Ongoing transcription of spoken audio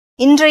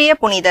இன்றைய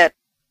புனிதர்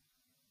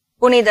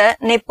புனித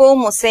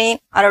நெப்போமுசேன்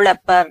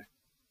அருளப்பர்.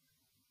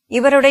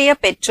 இவருடைய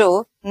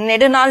பெற்றோர்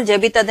நெடுநாள்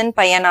ஜெபித்ததன்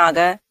பயனாக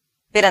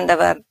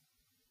பிறந்தவர்.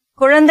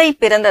 குழந்தை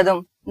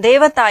பிறந்ததும்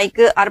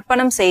தேவதாய்க்கு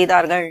அர்ப்பணம்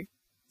செய்தார்கள்.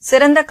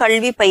 சிறந்த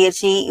கல்வி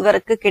பயிற்சி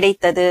இவருக்கு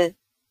கிடைத்தது.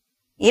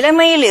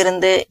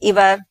 இளமையிலிருந்து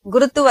இவர்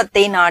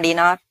குருத்துவத்தை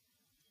நாடினார்.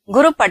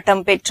 குரு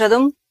பட்டம்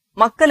பெற்றதும்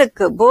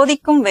மக்களுக்கு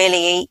போதிக்கும்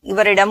வேலையை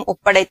இவரிடம்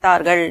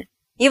ஒப்படைத்தார்கள்.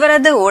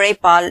 இவரது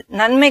உழைப்பால்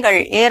நன்மைகள்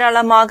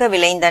ஏராளமாக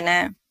விளைந்தன.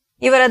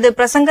 இவரது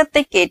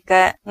பிரசங்கத்தை கேட்க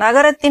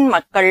நகரத்தின்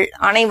மக்கள்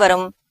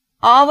அனைவரும்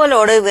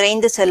ஆவலோடு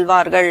விரைந்து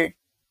செல்வார்கள்.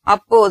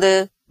 அப்போது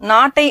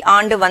நாட்டை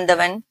ஆண்டு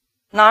வந்தவன்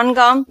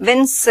 4ஆம்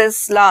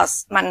வென்செஸ்லாஸ்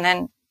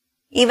மன்னன்.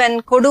 இவன்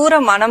கொடூர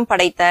மனம்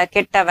படைத்த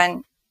கெட்டவன்.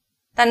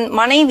 தன்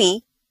மனைவி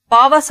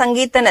பாவ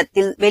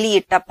சங்கீர்த்தனத்தில்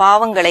வெளியிட்ட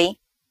பாவங்களை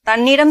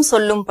தன்னிடம்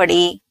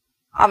சொல்லும்படி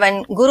அவன்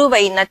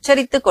குருவை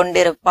நச்சரித்துக்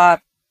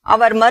கொண்டிருப்பார்.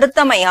 அவர்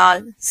மறுத்தமையால்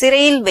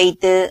சிறையில்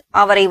வைத்து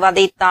அவரை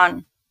வதைத்தான்.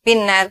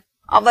 பின்னர்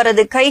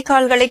அவரது கை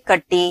கால்களை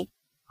கட்டி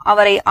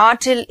அவரை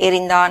ஆற்றில்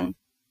எறிந்தான்.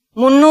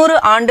 300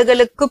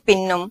 ஆண்டுகளுக்கு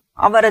பின்னும்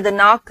அவரது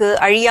நாக்கு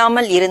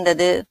அழியாமல்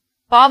இருந்தது.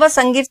 பாவ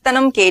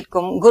சங்கீர்த்தனம்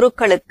கேட்கும்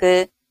குருக்களுக்கு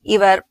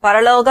இவர்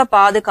பரலோக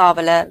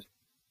பாதுகாவலர்.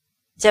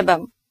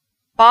 ஜெபம்.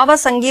 பாவ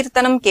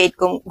சங்கீர்த்தனம்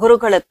கேட்கும்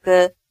குருக்களுக்கு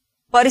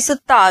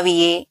பரிசுத்த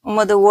ஆவியே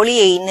உமது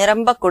ஒளியை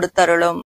நிரம்ப கொடுத்தருளும்.